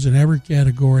Parsons in every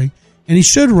category, and he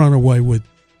should run away with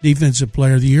Defensive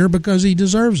Player of the Year because he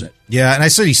deserves it. Yeah, and I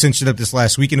said he cinched it up this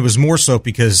last week, and it was more so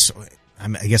because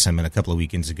I guess I meant a couple of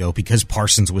weekends ago because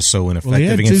Parsons was so ineffective he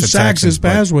had against 2 the sacks Texans.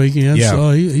 this past weekend, yeah.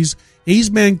 so he's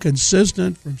been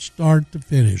consistent from start to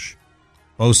finish.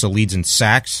 Bosa leads in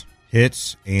sacks,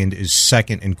 hits, and is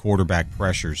second in quarterback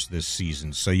pressures this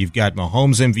season. So you've got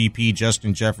Mahomes MVP,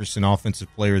 Justin Jefferson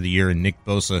Offensive Player of the Year, and Nick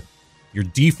Bosa, your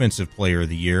Defensive Player of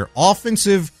the Year.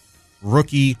 Offensive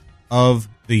Rookie of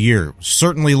the Year.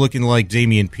 Certainly looking like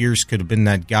Dameon Pierce could have been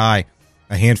that guy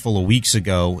a handful of weeks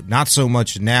ago. Not so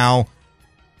much now.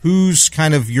 Who's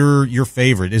kind of your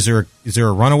favorite? Is there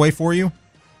a runaway for you?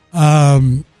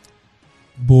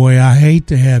 Boy, I hate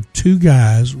to have 2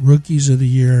 guys, Rookies of the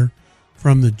Year,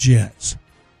 from the Jets.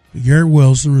 Garrett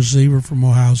Wilson, receiver from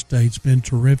Ohio State, has been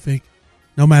terrific,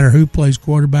 no matter who plays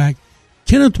quarterback.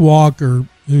 Kenneth Walker,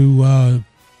 who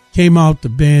came off the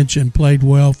bench and played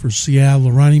well for Seattle,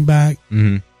 the running back.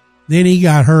 Mm-hmm. Then he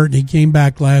got hurt, and he came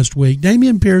back last week.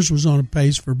 Dameon Pierce was on a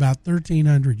pace for about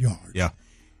 1,300 yards. Yeah.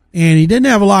 And he didn't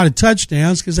have a lot of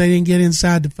touchdowns because they didn't get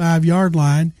inside the 5-yard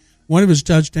line. One of his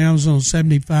touchdowns was on a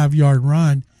 75-yard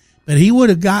run. But he would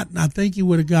have gotten, I think he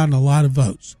would have gotten a lot of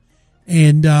votes.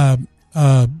 And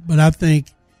but I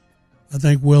think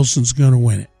Wilson's going to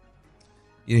win it.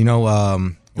 You know,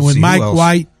 and with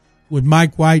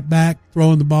Mike White back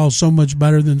throwing the ball so much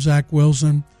better than Zach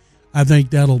Wilson, I think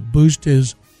that'll boost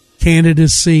his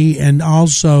candidacy. And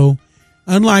also,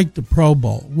 unlike the Pro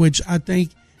Bowl, which I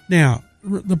think now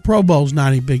the Pro Bowl is not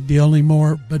any big deal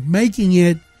anymore, but making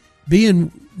it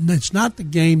it's not the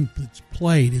game that's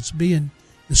played, it's being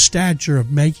the stature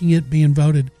of making it, being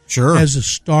voted as a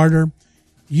starter.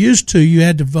 Used to, you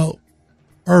had to vote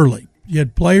early. You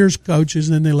had players, coaches,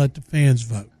 and then they let the fans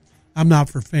vote. I'm not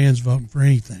for fans voting for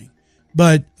anything.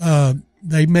 But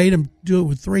they made them do it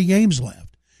with 3 games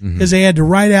left because they had to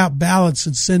write out ballots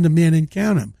and send them in and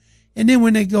count them. And then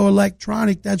when they go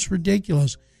electronic, that's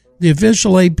ridiculous. The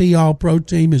official AP All-Pro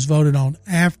team is voted on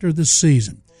after the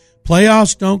season.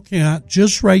 Playoffs don't count,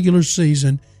 just regular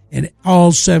season, and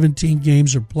all 17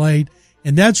 games are played.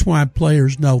 And that's why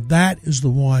players know that is the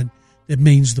one that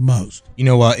means the most. You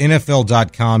know,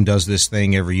 NFL.com does this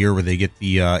thing every year where they get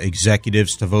the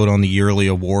executives to vote on the yearly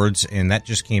awards, and that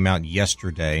just came out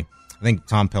yesterday. I think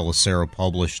Tom Pelissero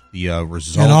published the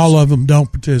results. And all of them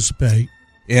don't participate.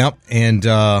 Yep, and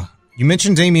you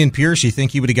mentioned Dameon Pierce. You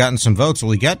think he would have gotten some votes.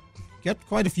 Well, he got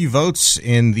quite a few votes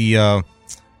in the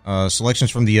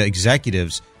selections from the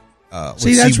executives. That's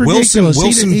ridiculous.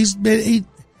 Wilson,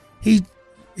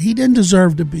 he didn't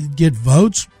deserve to get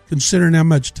votes, considering how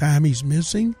much time he's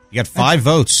missing. You got 5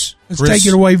 votes. Let's take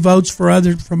it away votes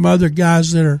from other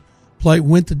guys that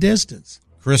went the distance.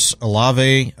 Chris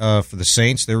Olave for the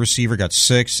Saints, their receiver, got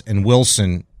 6, and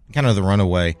Wilson, kind of the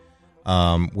runaway,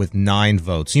 with 9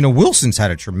 votes. You know, Wilson's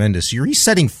had a tremendous year. He's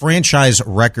setting franchise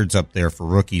records up there for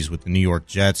rookies with the New York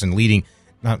Jets and leading,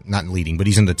 not leading, but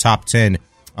he's in the top 10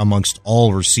 amongst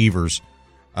all receivers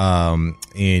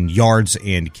in yards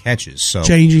and catches. So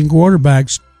changing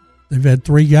quarterbacks. They've had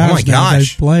 3 guys now they've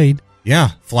played. Yeah,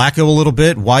 Flacco a little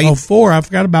bit. White. Oh, 4. I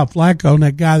forgot about Flacco and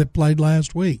that guy that played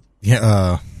last week.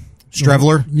 Yeah,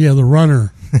 Strevler. Yeah, the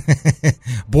runner.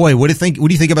 Boy, what do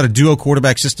you think about a duo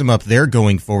quarterback system up there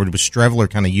going forward with Strevler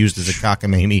kind of used as a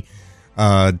cockamamie,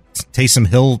 Taysom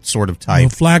Hill sort of type? Well,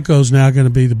 Flacco's now going to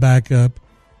be the backup,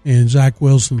 and Zach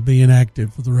Wilson will be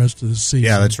inactive for the rest of the season.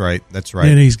 Yeah, that's right.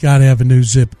 And he's got to have a new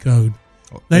zip code.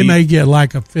 They may get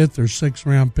like a 5th or 6th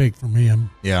round pick from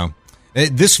him. Yeah.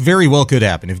 This very well could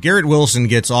happen. If Garrett Wilson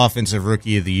gets Offensive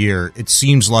Rookie of the Year, it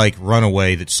seems like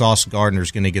runaway that Sauce Gardner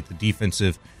is going to get the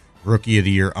Defensive Rookie of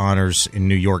the Year honors in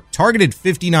New York. Targeted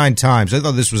 59 times. I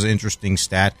thought this was an interesting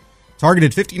stat.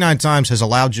 Targeted 59 times, has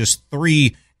allowed just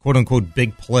 3 quote-unquote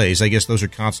big plays. I guess those are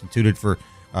constituted for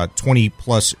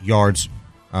 20-plus yards,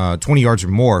 20 yards or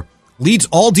more. Leads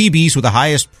all DBs with the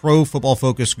highest Pro Football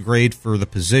Focus grade for the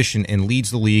position and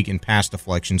leads the league in pass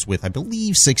deflections with, I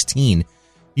believe, 16.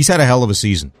 He's had a hell of a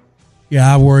season.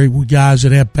 Yeah, I worry with guys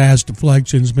that have pass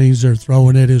deflections means they're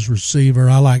throwing at his receiver.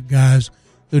 I like guys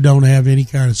who don't have any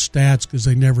kind of stats because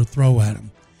they never throw at him.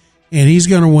 And he's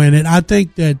going to win it. I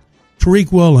think that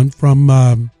Tariq Woolen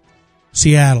from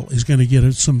Seattle is going to get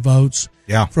some votes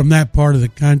from that part of the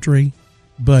country.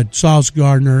 But Sauce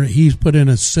Gardner, he's put in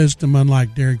a system,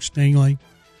 unlike Derek Stingley,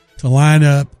 to line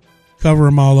up, cover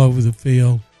him all over the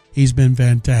field. He's been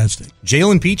fantastic.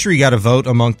 Jalen Petrie got a vote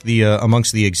amongst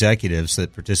the executives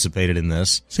that participated in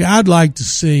this. See, I'd like to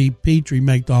see Petrie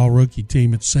make the all-rookie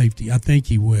team at safety. I think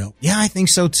he will. Yeah, I think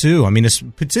so, too. I mean, it's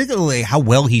particularly how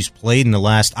well he's played in the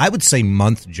last, I would say,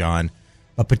 month, John,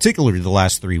 but particularly the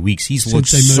last 3 weeks. He's looked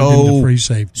so free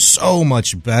safety. So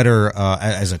much better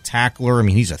as a tackler. I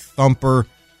mean, he's a thumper.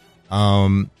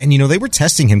 And, they were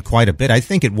testing him quite a bit. I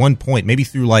think at one point, maybe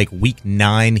through like week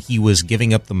 9, he was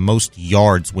giving up the most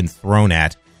yards when thrown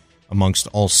at amongst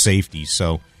all safeties.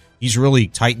 So he's really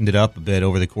tightened it up a bit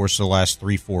over the course of the last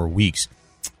 3-4 weeks.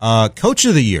 Coach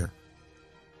of the year.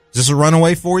 Is this a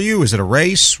runaway for you? Is it a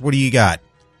race? What do you got?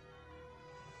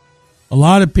 A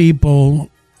lot of people,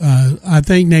 I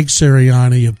think Nick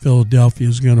Sirianni of Philadelphia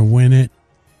is going to win it.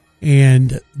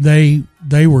 And they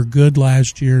were good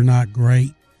last year, not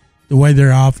great. The way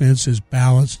their offense is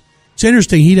balanced. It's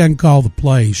interesting, he doesn't call the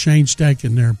plays. Shane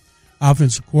Steichen, their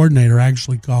offensive coordinator,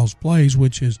 actually calls plays,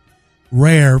 which is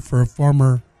rare for a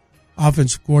former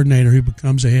offensive coordinator who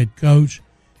becomes a head coach.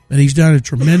 But he's done a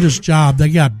tremendous job. They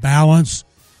got balance.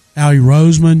 Howie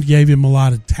Roseman gave him a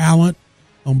lot of talent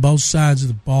on both sides of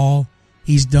the ball.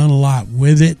 He's done a lot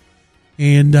with it.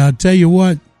 And I'll tell you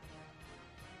what,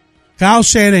 Kyle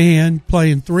Shanahan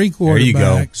playing 3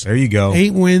 quarterbacks. There you go.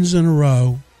 8 wins in a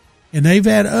row. And they've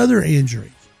had other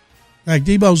injuries. Like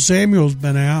Deebo Samuel's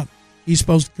been out. He's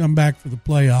supposed to come back for the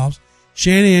playoffs.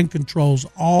 Shanahan controls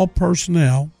all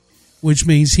personnel, which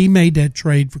means he made that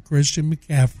trade for Christian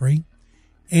McCaffrey.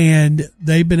 And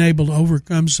they've been able to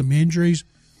overcome some injuries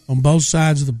on both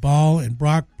sides of the ball. And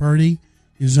Brock Purdy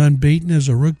is unbeaten as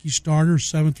a rookie starter,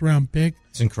 7th-round pick.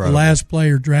 It's incredible. The last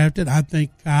player drafted. I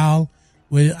think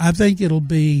it'll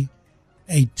be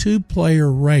a 2-player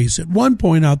race. At one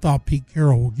point, I thought Pete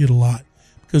Carroll will get a lot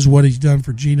because of what he's done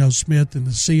for Geno Smith and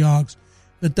the Seahawks,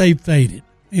 but they faded.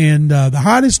 And the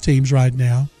hottest teams right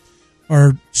now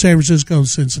are San Francisco and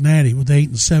Cincinnati with 8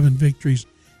 and 7 victories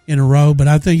in a row. But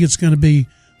I think it's going to be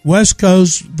West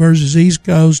Coast versus East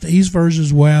Coast, East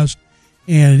versus West.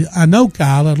 And I know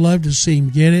Kyle, I'd love to see him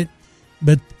get it.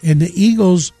 And the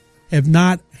Eagles have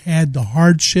not had the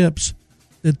hardships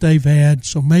that they've had,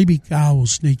 so maybe Kyle will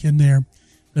sneak in there.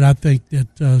 But I think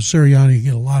that Sirianni will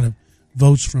get a lot of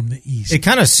votes from the East. It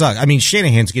kind of sucks. I mean,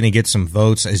 Shanahan's going to get some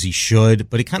votes, as he should,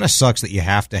 but it kind of sucks that you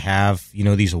have to have,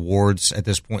 these awards at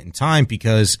this point in time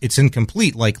because it's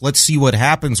incomplete. Like, let's see what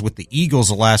happens with the Eagles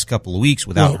the last couple of weeks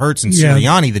without Hurts and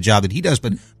Sirianni, the job that he does.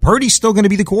 But Purdy's still going to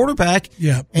be the quarterback.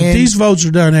 Yeah, but these votes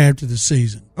are done after the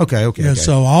season. Okay. Yeah,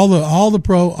 so all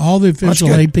the official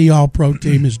AP All-Pro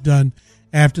team is done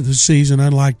after the season,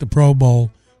 unlike the Pro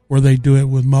Bowl where they do it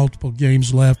with multiple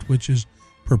games left, which is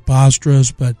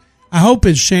preposterous. But I hope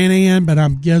it's Shanahan, but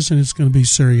I'm guessing it's going to be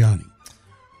Sirianni.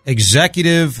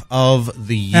 Executive of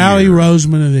the year. Howie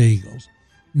Roseman of the Eagles.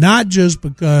 Not just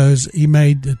because he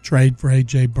made the trade for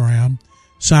A.J. Brown,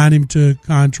 signed him to a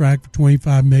contract for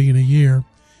 $25 million a year,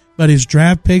 but his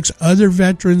draft picks, other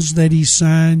veterans that he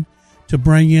signed to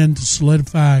bring in to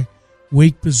solidify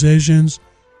weak positions.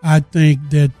 I think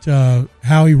that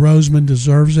Howie Roseman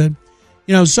deserves it.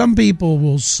 Some people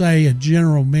will say a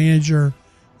general manager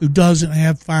who doesn't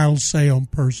have final say on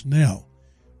personnel.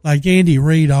 Like Andy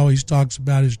Reid always talks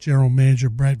about his general manager,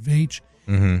 Brett Veach.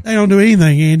 Mm-hmm. They don't do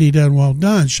anything Andy done well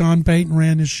done. Sean Payton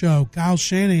ran the show. Kyle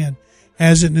Shanahan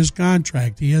has it in his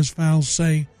contract. He has final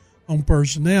say on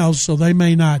personnel, so they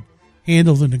may not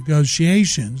handle the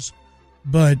negotiations.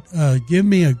 But give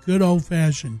me a good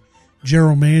old-fashioned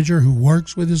general manager who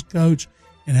works with his coach,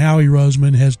 and Howie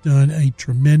Roseman has done a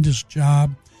tremendous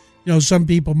job. Some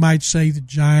people might say the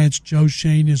Giants, Joe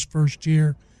Shane his first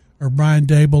year, or Brian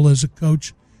Daboll as a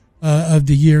coach of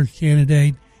the year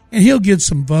candidate, and he'll get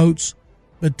some votes.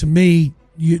 But to me,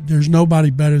 there's nobody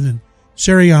better than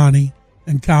Sirianni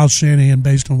and Kyle Shanahan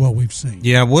based on what we've seen.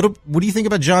 Yeah, what do you think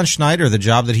about John Schneider, the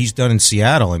job that he's done in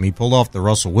Seattle? I mean, he pulled off the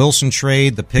Russell Wilson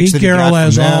trade, the picks Pete that he got Carroll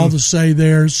has from them. all to say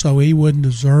there, so he wouldn't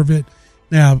deserve it.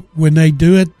 Now, when they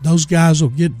do it, those guys will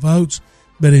get votes.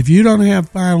 But if you don't have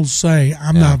final say,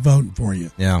 I'm not voting for you.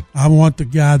 Yeah. I want the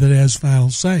guy that has final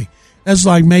say. That's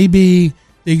like maybe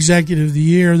the executive of the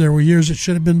year. There were years it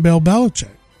should have been Bill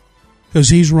Belichick because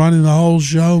he's running the whole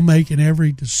show, making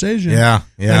every decision. Yeah.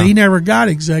 But he never got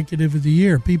executive of the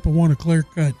year. People want a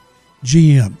clear-cut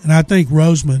GM. And I think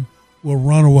Roseman will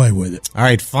run away with it. All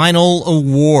right, final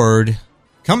award.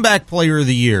 Comeback Player of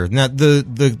the Year. Now,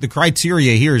 the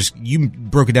criteria here is, you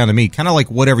broke it down to me, kind of like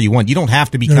whatever you want. You don't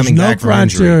have to be coming back from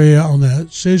injury. There's no criteria on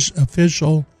the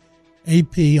official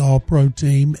AP All-Pro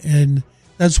team, and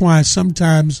that's why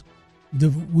sometimes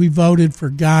we voted for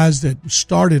guys that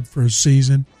started for a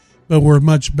season but were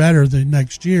much better than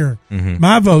next year. Mm-hmm.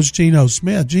 My vote's Geno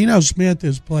Smith. Geno Smith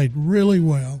has played really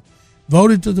well,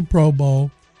 voted to the Pro Bowl,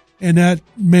 and that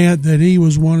meant that he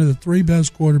was one of the 3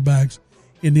 best quarterbacks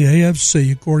in the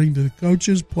AFC, according to the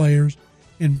coaches, players,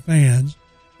 and fans.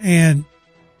 And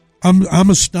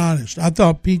I'm astonished. I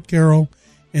thought Pete Carroll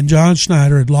and John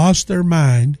Schneider had lost their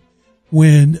mind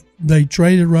when they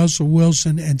traded Russell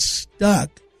Wilson and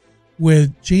stuck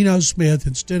with Geno Smith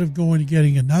instead of going and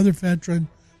getting another veteran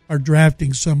or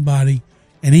drafting somebody,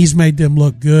 and he's made them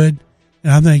look good.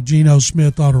 And I think Geno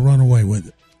Smith ought to run away with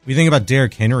it. We think about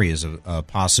Derrick Henry as a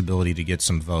possibility to get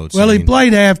some votes. Well, he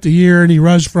played half the year, and he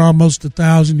rushed for almost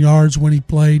 1,000 yards when he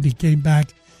played. He came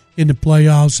back in the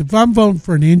playoffs. If I'm voting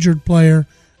for an injured player,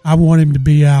 I want him to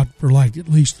be out for like at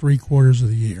least 3/4 of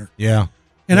the year. Yeah.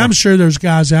 And I'm sure there's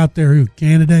guys out there who are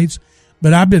candidates,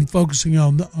 but I've been focusing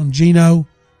on Geno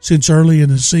since early in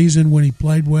the season when he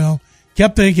played well.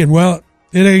 Kept thinking, well,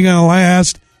 it ain't going to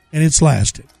last, and it's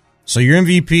lasted. So your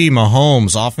MVP,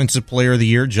 Mahomes, Offensive Player of the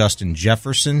Year, Justin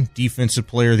Jefferson, Defensive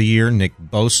Player of the Year, Nick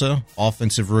Bosa,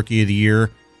 Offensive Rookie of the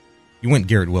Year. You went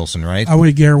Garrett Wilson, right? I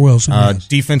went Garrett Wilson, yes.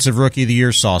 Defensive Rookie of the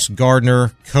Year, Sauce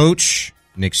Gardner. Coach,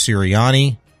 Nick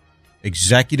Sirianni.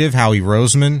 Executive, Howie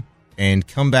Roseman. And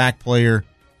Comeback Player,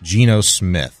 Geno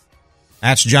Smith.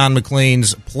 That's John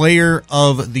McClain's Player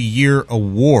of the Year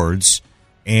awards.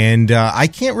 And I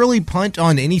can't really punt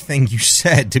on anything you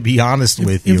said, to be honest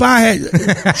with you. If I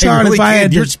had, Sean, really if I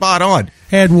had, you're spot on.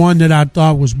 Had one that I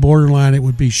thought was borderline, it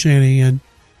would be Shanahan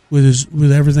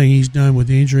with everything he's done with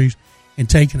the injuries and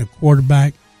taking a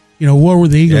quarterback. You know, where would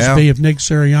the Eagles be if Nick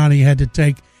Sirianni had to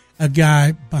take a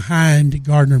guy behind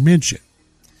Gardner Minshew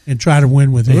and try to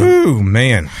win with him? Ooh,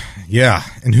 man. Yeah.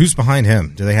 And who's behind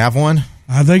him? Do they have one?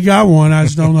 They got one. I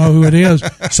just don't know who it is.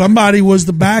 Somebody was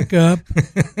the backup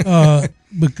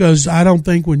because I don't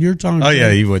think when you're talking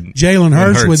he wouldn't. Jalen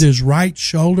Hurts with his right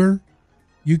shoulder,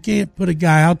 you can't put a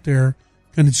guy out there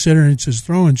considering it's his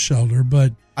throwing shoulder.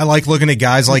 But I like looking at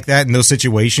guys like that in those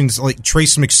situations, like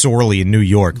Trace McSorley in New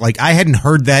York. Like, I hadn't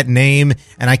heard that name,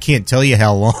 and I can't tell you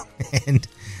how long. And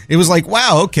it was like,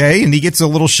 wow, okay. And he gets a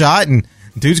little shot, and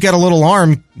dude's got a little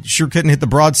arm. Sure couldn't hit the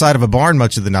broadside of a barn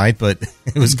much of the night, but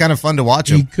it was kind of fun to watch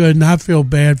him. He could not feel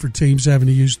bad for teams having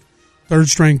to use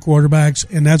third-string quarterbacks,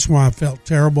 and that's why I felt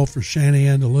terrible for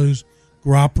Shanahan to lose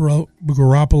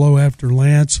Garoppolo after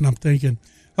Lance. And I'm thinking,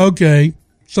 okay,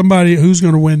 somebody who's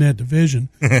going to win that division.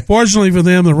 Fortunately for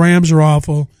them, the Rams are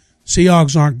awful,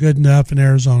 Seahawks aren't good enough, and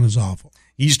Arizona's awful.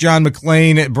 He's John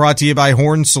McClain, brought to you by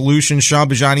Horn Solutions. Sean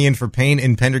Bajani in for Payne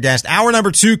and Pendergast. Hour number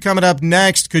 2 coming up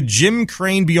next. Could Jim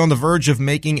Crane be on the verge of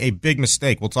making a big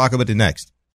mistake? We'll talk about it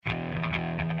next.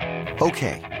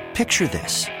 Okay, picture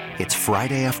this. It's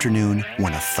Friday afternoon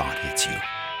when a thought hits you.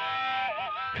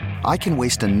 I can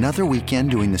waste another weekend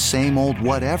doing the same old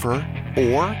whatever,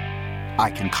 or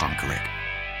I can conquer it.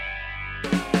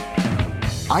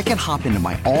 I can hop into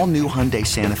my all-new Hyundai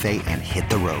Santa Fe and hit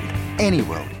the road. Any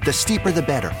road. The steeper, the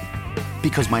better.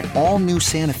 Because my all-new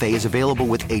Santa Fe is available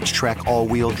with H-Track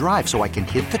all-wheel drive, so I can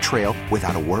hit the trail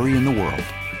without a worry in the world.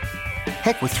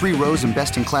 Heck, with 3 rows and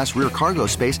best-in-class rear cargo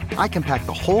space, I can pack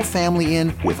the whole family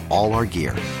in with all our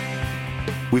gear.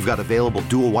 We've got available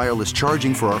dual wireless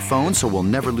charging for our phones, so we'll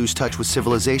never lose touch with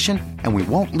civilization, and we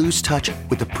won't lose touch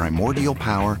with the primordial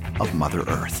power of Mother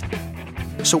Earth.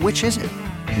 So which is it?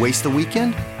 Waste the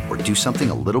weekend or do something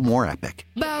a little more epic?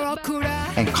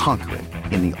 And conquer it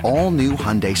in the all-new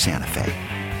Hyundai Santa Fe.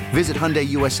 Visit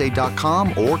HyundaiUSA.com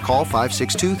or call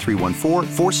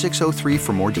 562-314-4603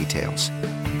 for more details.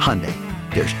 Hyundai,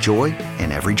 there's joy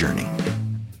in every journey.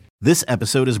 This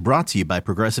episode is brought to you by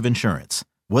Progressive Insurance.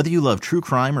 Whether you love true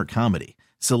crime or comedy,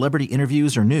 celebrity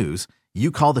interviews or news,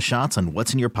 you call the shots on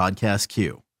what's in your podcast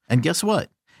queue. And guess what?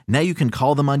 Now you can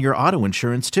call them on your auto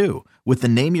insurance too with the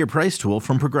Name Your Price tool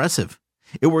from Progressive.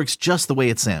 It works just the way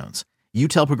it sounds. You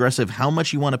tell Progressive how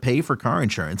much you want to pay for car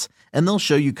insurance, and they'll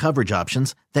show you coverage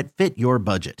options that fit your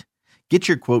budget. Get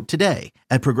your quote today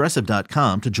at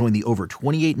Progressive.com to join the over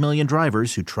 28 million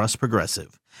drivers who trust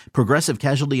Progressive. Progressive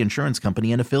Casualty Insurance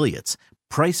Company and Affiliates.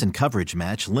 Price and coverage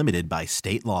match limited by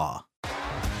state law.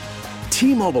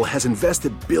 T-Mobile has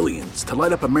invested billions to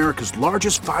light up America's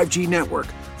largest 5G network,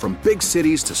 from big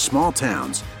cities to small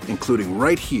towns, including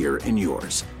right here in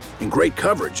yours. And great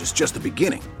coverage is just the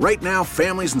beginning. Right now,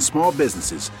 families and small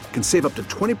businesses can save up to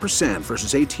 20%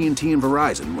 versus AT&T and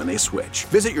Verizon when they switch.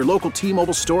 Visit your local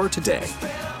T-Mobile store today.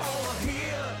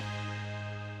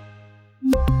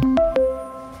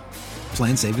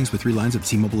 Plan savings with 3 lines of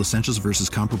T-Mobile Essentials versus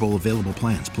comparable available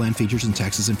plans. Plan features and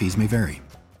taxes and fees may vary.